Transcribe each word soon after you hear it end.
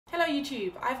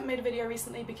YouTube. I haven't made a video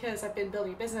recently because I've been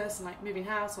building a business and like moving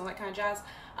house and all that kind of jazz,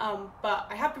 but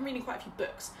I have been reading quite a few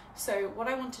books. So what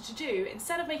I wanted to do,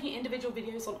 instead of making individual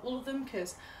videos on all of them,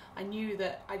 because I knew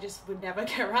that I just would never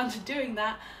get around to doing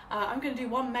that, I'm going to do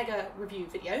one mega review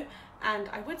video, and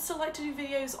I would still like to do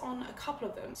videos on a couple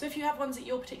of them. So if you have ones that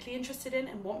you're particularly interested in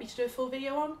and want me to do a full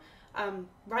video on,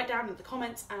 write down in the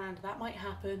comments and that might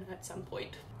happen at some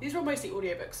point. These are all mostly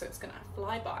audiobooks, so it's gonna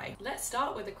fly by. Let's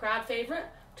start with a crowd favourite,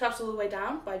 Trust All the Way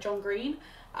Down by John Green.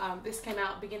 This came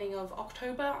out beginning of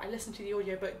October. I listened to the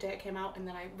audiobook the day it came out and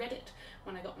then I read it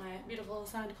when I got my beautiful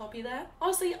signed copy there.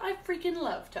 Honestly, I freaking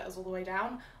love Trust All the Way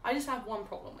Down. I just have one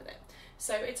problem with it.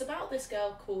 So it's about this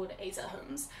girl called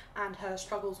Yeahhhhh and her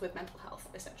struggles with mental health,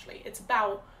 essentially. It's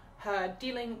about her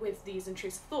dealing with these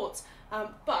intrusive thoughts,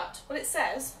 but what it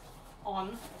says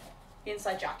on the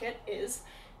inside jacket is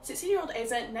 16-year-old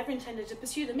Yeahhhhh never intended to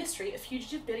pursue the mystery of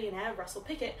fugitive billionaire Russell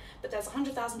Pickett, but there's a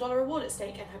 $100,000 reward at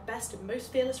stake and her best and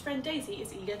most fearless friend Daisy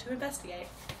is eager to investigate.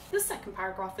 The second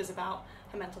paragraph is about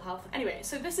her mental health. Anyway,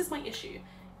 so this is my issue,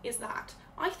 is that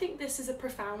I think this is a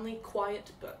profoundly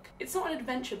quiet book. It's not an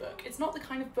adventure book. It's not the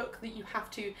kind of book that you have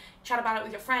to chat about it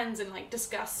with your friends and like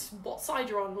discuss what side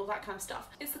you're on and all that kind of stuff.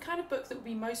 It's the kind of book that would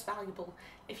be most valuable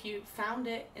if you found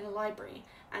it in a library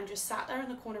and just sat there in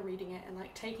the corner reading it and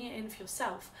like taking it in for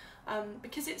yourself,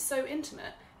 because it's so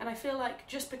intimate. And I feel like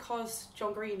just because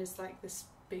John Green is like this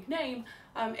big name,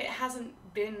 it hasn't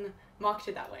been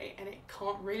marketed that way and it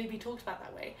can't really be talked about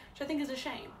that way, which I think is a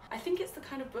shame. I think it's the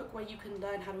kind of book where you can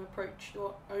learn how to approach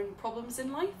your own problems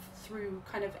in life through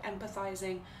kind of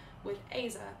empathizing with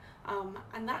Yeahhhhh,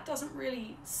 and that doesn't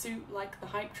really suit like the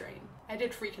hype train. I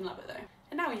did freaking love it though.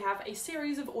 And now we have a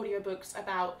series of audiobooks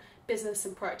about business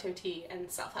and productivity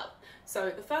and self-help. So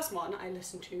the first one I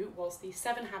listened to was The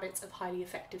 7 Habits of Highly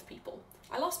Effective People.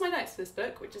 I lost my notes for this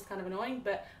book, which is kind of annoying,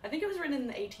 but I think it was written in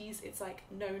the 80s. It's like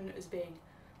known as being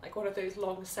like one of those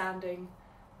long-standing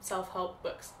self-help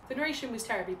books. The narration was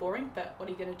terribly boring, but what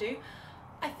are you gonna do?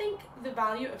 I think the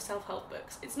value of self-help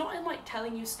books, it's not in like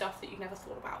telling you stuff that you've never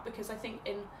thought about, because I think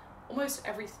in almost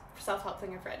every self-help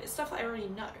thing I've read, it's stuff that I already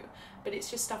know, but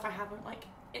it's just stuff I haven't like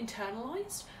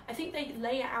internalized. I think they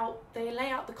lay out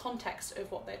the context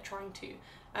of what they're trying to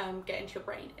get into your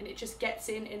brain, and it just gets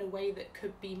in a way that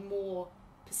could be more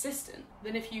persistent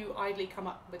than if you idly come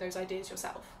up with those ideas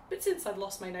yourself. But since I've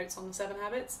lost my notes on the 7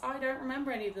 habits, I don't remember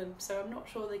any of them, so I'm not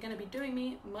sure they're going to be doing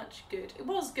me much good. It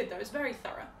was good though, it was very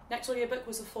thorough. Next audiobook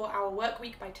was A 4-Hour Work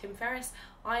Week by Tim Ferriss.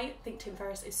 I think Tim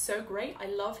Ferriss is so great. I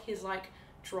love his like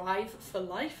drive for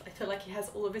life. I feel like he has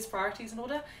all of his priorities in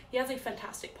order. He has a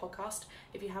fantastic podcast.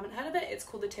 If you haven't heard of it, it's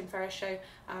called The Tim Ferriss Show,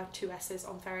 2 S's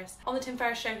on Ferriss. On The Tim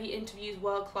Ferriss Show, he interviews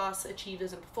world-class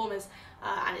achievers and performers,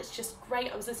 and it's just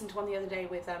great. I was listening to one the other day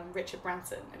with Richard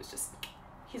Branson. It was just,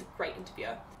 he's a great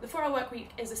interviewer. The 4-Hour Work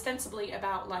Week is ostensibly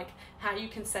about like how you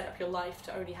can set up your life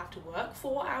to only have to work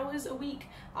 4 hours a week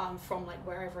from like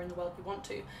wherever in the world you want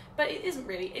to. But it isn't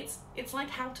really. It's like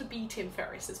how to be Tim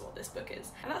Ferriss is what this book is.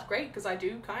 And that's great because I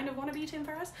do kind of want to be Tim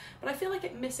Ferriss, but I feel like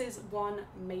it misses one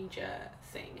major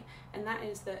thing, and that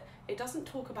is that it doesn't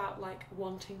talk about like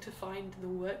wanting to find the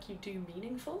work you do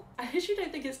meaningful. I actually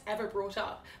don't think it's ever brought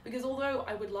up, because although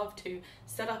I would love to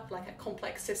set up like a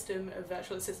complex system of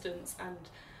virtual assistants and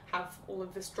have all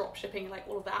of this drop shipping, like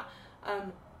all of that,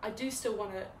 I do still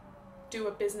want to do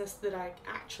a business that I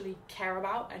actually care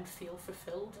about and feel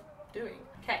fulfilled doing.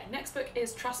 Okay, next book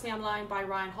is Trust Me I'm Lying by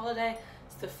Ryan Holiday.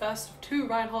 It's the first of 2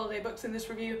 Ryan Holiday books in this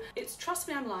review. It's Trust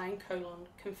Me I'm Lying,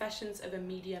 Confessions of a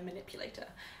Media Manipulator.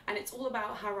 And it's all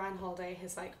about how Ryan Holiday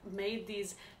has like made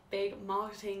these big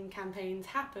marketing campaigns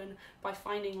happen by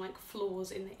finding like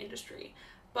flaws in the industry.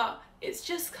 But it's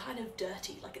just kind of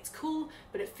dirty. Like, it's cool,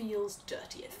 but it feels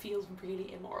dirty. It feels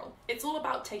really immoral. It's all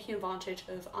about taking advantage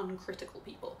of uncritical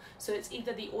people. So it's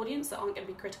either the audience that aren't going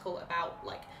to be critical about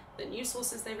like the news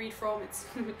sources they read from, it's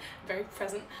very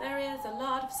present, there is a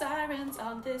lot of sirens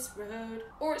on this road,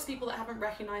 or it's people that haven't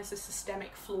recognized the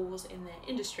systemic flaws in their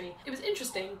industry. It was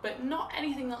interesting, but not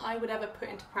anything that I would ever put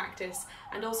into practice,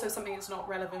 and also something that's not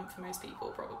relevant for most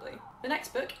people probably. The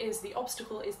next book is The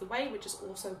Obstacle is the Way, which is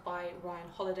also by Ryan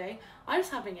Holiday. I was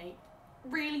having a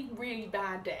really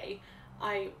bad day.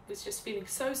 I was just feeling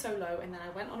so low, and then I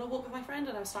went on a walk with my friend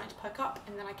and I was starting to perk up,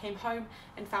 and then I came home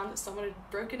and found that someone had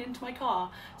broken into my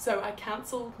car. So I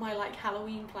cancelled my like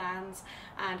Halloween plans,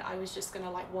 and I was just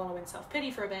gonna like wallow in self-pity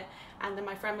for a bit, and then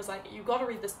my friend was like, you gotta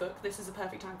read this book, this is a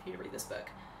perfect time for you to read this book.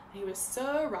 And he was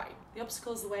so right. The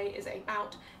Obstacle is the Way is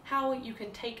about how you can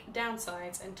take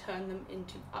downsides and turn them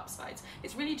into upsides.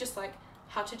 It's really just like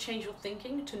how to change your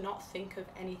thinking to not think of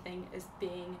anything as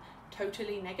being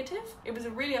totally negative. It was a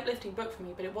really uplifting book for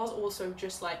me, but it was also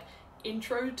just like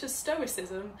intro to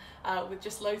stoicism with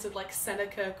just loads of like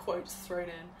Seneca quotes thrown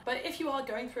in. But if you are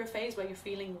going through a phase where you're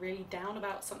feeling really down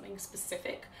about something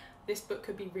specific, this book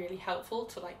could be really helpful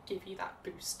to like give you that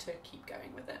boost to keep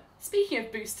going with it. Speaking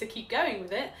of boost to keep going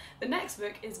with it, the next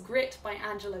book is Grit by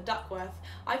Angela Duckworth.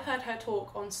 I've heard her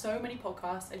talk on so many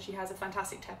podcasts, and she has a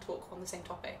fantastic TED talk on the same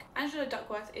topic. Angela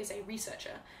Duckworth is a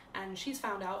researcher, and she's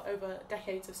found out over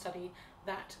decades of study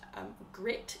that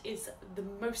grit is the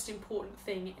most important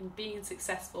thing in being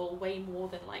successful, way more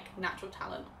than like natural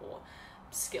talent or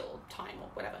skill, time, or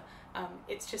whatever.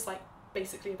 It's just like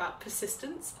basically about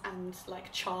persistence and like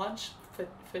charge for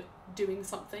doing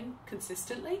something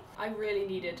consistently. I really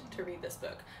needed to read this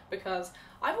book because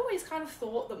I've always kind of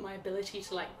thought that my ability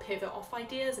to like pivot off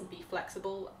ideas and be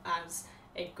flexible as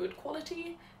a good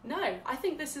quality. No, I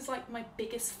think this is like my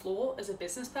biggest flaw as a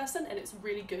business person, and it's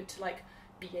really good to like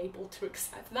be able to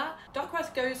accept that.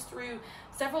 Duckworth goes through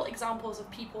several examples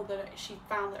of people that she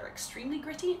found that are extremely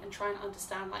gritty and try and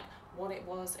understand like what it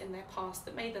was in their past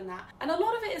that made them that. And a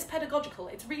lot of it is pedagogical.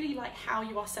 It's really like how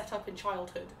you are set up in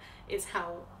childhood is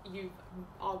how you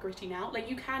are gritty now. Like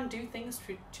you can do things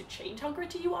to change how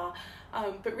gritty you are,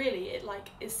 but really it like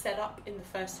is set up in the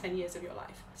first 10 years of your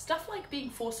life. Stuff like being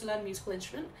forced to learn a musical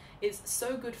instrument is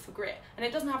so good for grit, and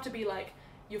it doesn't have to be like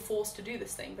you're forced to do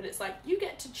this thing, but it's like you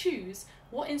get to choose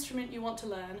what instrument you want to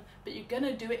learn, but you're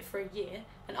gonna do it for a year,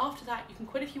 and after that you can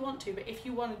quit if you want to, but if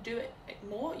you want to do it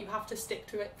more, you have to stick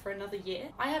to it for another year.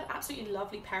 I have absolutely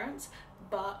lovely parents,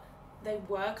 but they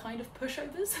were kind of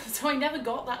pushovers, so I never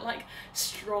got that like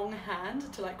strong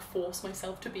hand to like force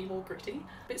myself to be more gritty.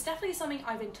 But it's definitely something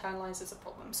I've internalized as a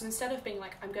problem. So instead of being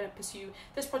like, I'm gonna pursue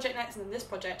this project next and then this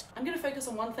project, I'm gonna focus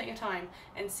on one thing at a time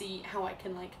and see how I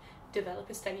can like develop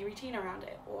a steady routine around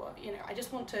it. Or, you know,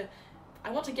 I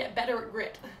want to get better at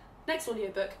grit. Next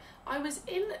audiobook, I was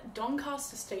in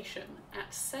Doncaster Station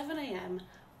at 7 AM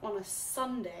on a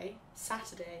Saturday,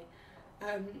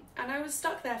 and I was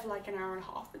stuck there for like an hour and a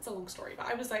half. It's a long story, but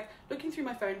I was like looking through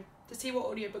my phone to see what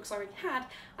audiobooks I already had,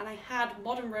 and I had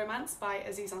Modern Romance by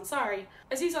Aziz Ansari.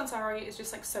 Aziz Ansari is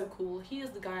just like so cool. He is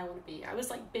the guy I want to be. I was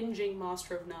like binging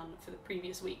Master of None for the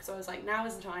previous week, so I was like, now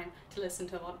is the time to listen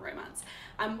to Modern Romance.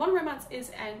 Modern Romance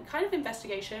is a kind of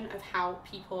investigation of how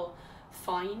people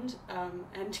find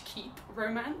and keep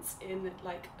romance in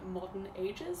like modern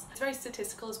ages. It's very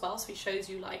statistical as well, so it shows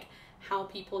you like how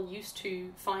people used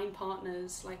to find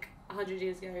partners like 100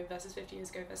 years ago versus 50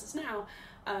 years ago versus now,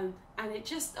 and it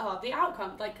just the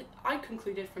outcome, like I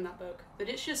concluded from that book that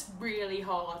it's just really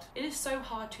hard. It is so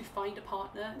hard to find a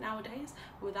partner nowadays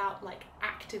without like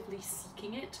actively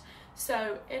seeking it.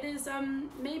 So it is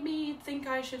made me think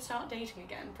I should start dating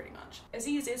again, pretty much.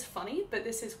 Aziz is funny, but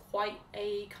this is quite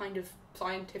a kind of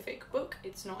scientific book.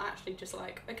 It's not actually just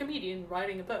like a comedian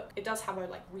writing a book. It does have a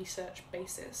like research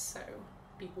basis, so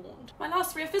be warned. My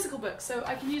last three are physical books, so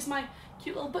I can use my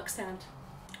cute little book stand.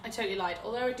 I totally lied.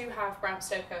 Although I do have Bram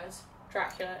Stoker's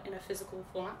Dracula in a physical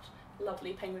format,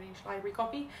 lovely Penguin-ish library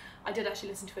copy, I did actually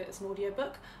listen to it as an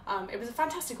audiobook. It was a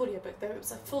fantastic audiobook though. It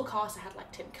was a full cast. It had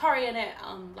like Tim Curry in it,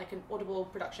 like an Audible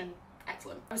production.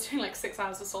 Excellent. I was doing like 6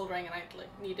 hours of soldering and I like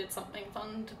needed something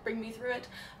fun to bring me through it.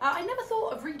 I never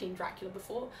thought of reading Dracula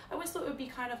before. I always thought it would be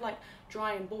kind of like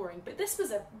dry and boring, but this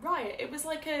was a riot. It was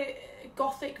like a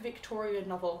gothic Victorian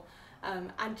novel.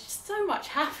 And so much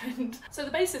happened. So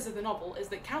the basis of the novel is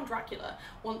that Count Dracula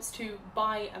wants to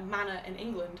buy a manor in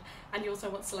England, and he also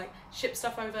wants to like ship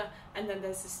stuff over, and then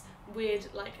there's this weird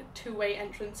like two-way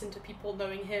entrance into people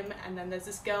knowing him, and then there's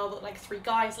this girl that like 3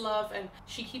 guys love, and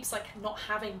she keeps like not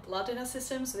having blood in her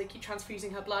system, so they keep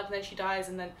transfusing her blood, and then she dies,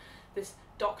 and then this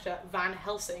doctor, Van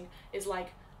Helsing, is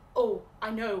like, oh, I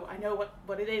know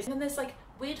what it is. And then there's like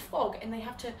weird fog, and they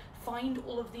have to find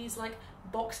all of these like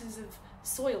boxes of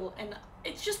soil, and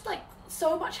it's just like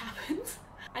so much happens.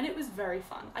 And it was very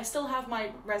fun. I still have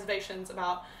my reservations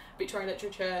about Victorian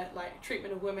literature, like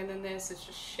treatment of women in this is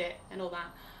just shit and all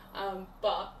that.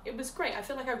 But it was great. I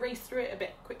feel like I raced through it a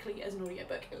bit quickly as an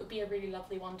audiobook. It would be a really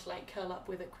lovely one to like curl up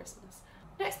with at Christmas.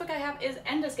 Next book I have is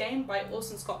Ender's Game by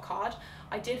Orson Scott Card.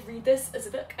 I did read this as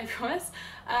a book, I promise.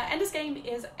 Ender's Game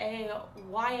is a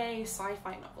YA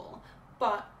sci-fi novel,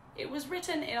 but it was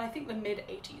written in I think the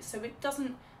mid-80s, so it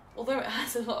doesn't, although it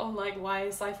has a lot of like YA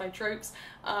sci-fi tropes,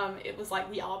 it was like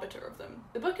the arbiter of them.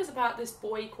 The book is about this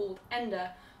boy called Ender,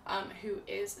 who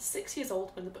is 6 years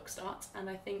old when the book starts, and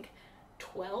I think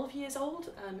 12 years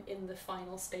old in the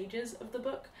final stages of the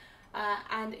book.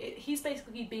 and he's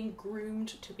basically being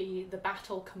groomed to be the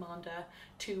battle commander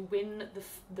to win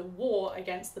the war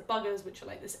against the buggers, which are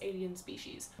like this alien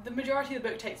species. The majority of the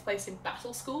book takes place in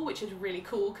battle school, which is really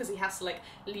cool because he has to like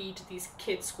lead these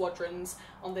kid squadrons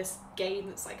on this game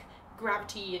that's like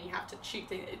gravity and you have to shoot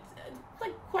things. It's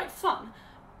like quite fun,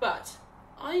 but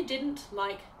I didn't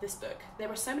like this book. There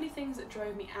were so many things that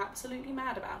drove me absolutely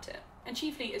mad about it. And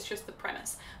chiefly it's just the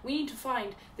premise. We need to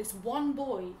find this one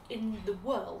boy in the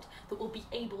world that will be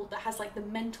able, that has like the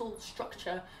mental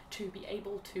structure to be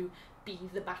able to be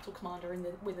the battle commander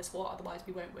with this war, otherwise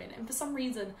we won't win. And for some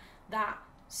reason that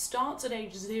starts at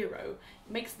age 0,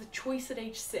 makes the choice at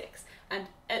age 6, and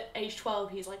at age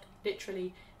 12 he's like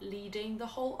literally leading the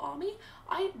whole army.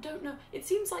 I don't know, it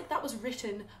seems like that was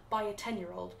written by a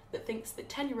 10-year-old that thinks that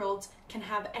 10-year-olds can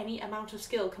have any amount of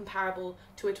skill comparable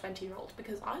to a 20-year-old,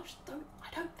 because I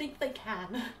don't think they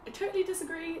can. I totally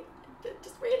disagree,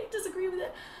 just really disagree with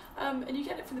it. And you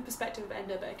get it from the perspective of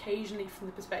Ender, but occasionally from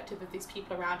the perspective of these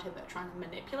people around him that are trying to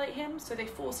manipulate him. So they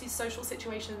force these social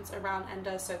situations around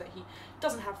Ender so that he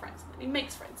doesn't have friends, and then he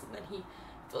makes friends, and then he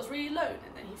feels really alone,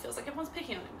 and then he feels like everyone's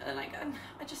picking on him, and like,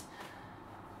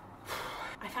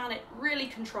 I found it really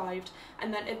contrived.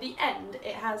 And then at the end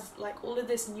it has like all of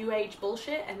this new age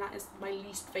bullshit, and that is my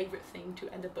least favourite thing to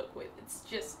end a book with. It's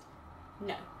just,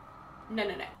 no.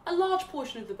 A large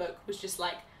portion of the book was just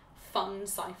like fun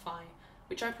sci-fi,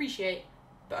 which I appreciate,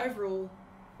 but overall,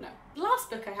 no. The last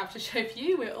book I have to show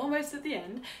you, we're almost at the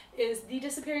end, is The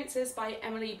Disappearances by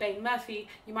Emily Bain Murphy.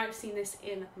 You might have seen this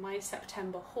in my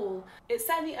September haul. It's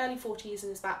set in the early 40s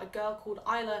and is about a girl called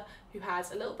Isla who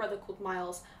has a little brother called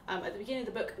Miles. At the beginning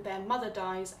of the book, their mother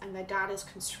dies and their dad is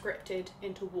conscripted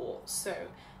into war. So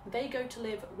they go to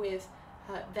live with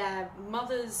their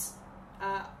mother's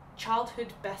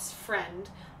childhood best friend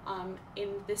in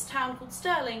this town called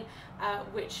Sterling,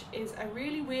 which is a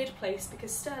really weird place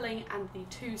because Sterling and the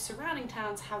 2 surrounding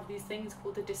towns have these things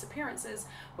called the Disappearances,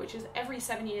 which is every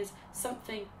 7 years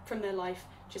something from their life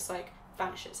just like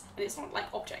vanishes. And it's not like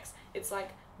objects, it's like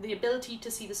the ability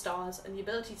to see the stars, and the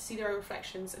ability to see their own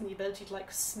reflections, and the ability to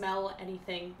like smell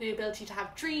anything, the ability to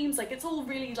have dreams. Like, it's all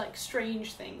really like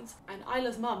strange things. And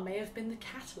Isla's mum may have been the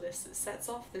catalyst that sets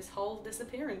off this whole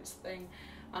disappearance thing.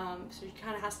 So she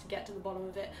kind of has to get to the bottom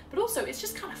of it. But also, it's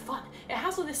just kind of fun. It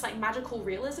has all this like magical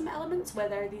realism elements where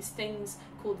there are these things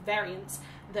called variants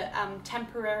that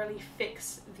temporarily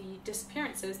fix the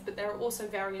disappearances, but there are also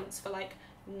variants for like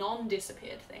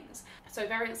non-disappeared things. So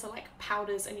variants are like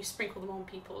powders, and you sprinkle them on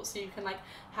people, so you can like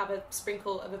have a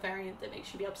sprinkle of a variant that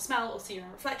makes you be able to smell or see your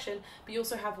own reflection, but you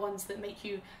also have ones that make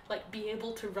you like be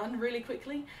able to run really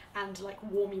quickly and like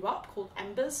warm you up, called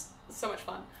embers. It's so much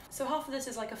fun. So half of this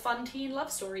is like a fun teen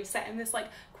love story set in this like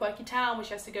quirky town where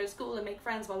she has to go to school and make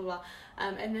friends, blah blah blah.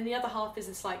 And then the other half is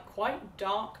this like quite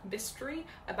dark mystery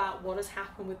about what has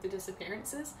happened with the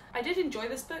disappearances. I did enjoy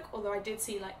this book, although I did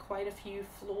see like quite a few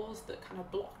flaws that kind of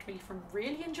blocked me from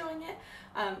really enjoying it.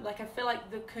 Like, I feel like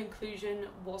the conclusion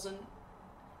wasn't,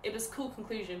 it was a cool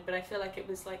conclusion, but I feel like it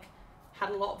was like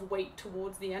had a lot of weight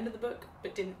towards the end of the book,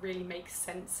 but didn't really make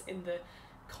sense in the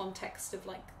context of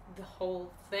like the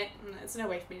whole thing. There's no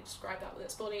way for me to describe that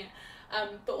without spoiling it.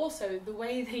 But also the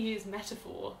way they use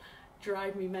metaphor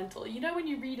drive me mental. You know when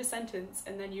you read a sentence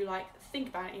and then you like think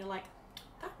about it and you're like,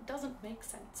 that doesn't make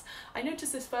sense. I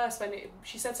noticed this first when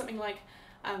she said something like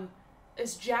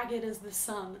as jagged as the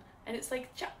sun, and it's like,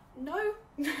 no.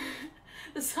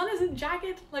 The sun isn't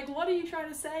jagged. Like, what are you trying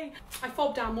to say? I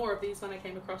fobbed down more of these when I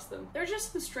came across them. There are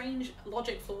just some strange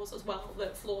logic flaws as well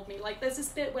that floored me. Like, there's this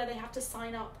bit where they have to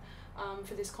sign up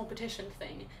for this competition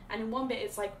thing, and in one bit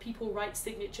it's like people write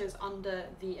signatures under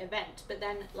the event, but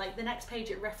then like the next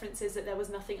page it references that there was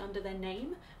nothing under their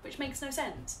name, which makes no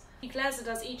sense. He glares at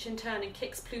us each in turn and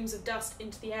kicks plumes of dust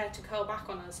into the air to curl back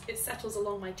on us. It settles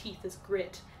along my teeth as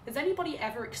grit. Has anybody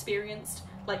ever experienced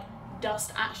like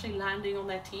dust actually landing on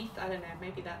their teeth? I don't know,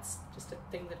 maybe that's just a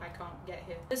thing that I can't get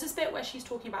here. There's this bit where she's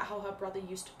talking about how her brother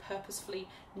used to purposefully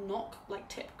knock like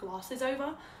tip glasses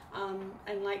over,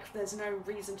 and like there's no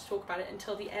reason to talk about it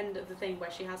until the end of the thing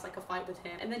where she has like a fight with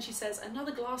him, and then she says,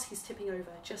 another glass he's tipping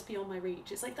over, just beyond my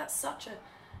reach. It's like, that's such a,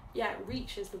 yeah,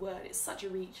 reach is the word, it's such a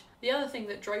reach. The other thing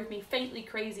that drove me faintly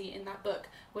crazy in that book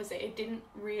was that it didn't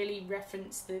really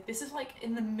reference this is like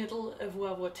in the middle of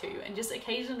World War II, and just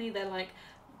occasionally they're like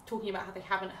talking about how they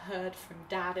haven't heard from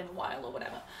dad in a while or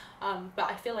whatever. But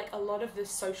I feel like a lot of the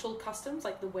social customs,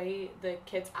 like the way the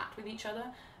kids act with each other,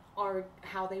 are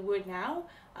how they would now.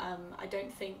 I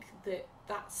don't think that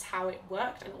that's how it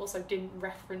worked, and also didn't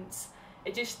reference,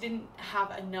 it just didn't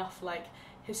have enough like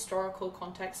historical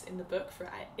context in the book for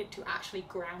it to actually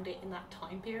ground it in that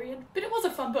time period. But it was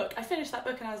a fun book. I finished that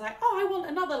book and I was like, oh, I want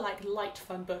another like light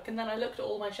fun book. And then I looked at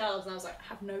all my shelves and I was like, I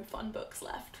have no fun books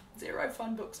left. 0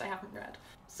 fun books I haven't read.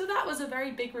 So that was a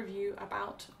very big review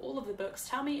about all of the books.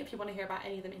 Tell me if you want to hear about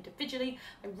any of them individually.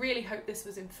 I really hope this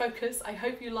was in focus. I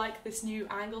hope you like this new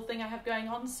angle thing I have going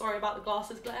on. Sorry about the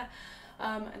glasses glare.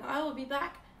 And I will be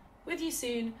back with you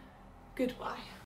soon. Goodbye.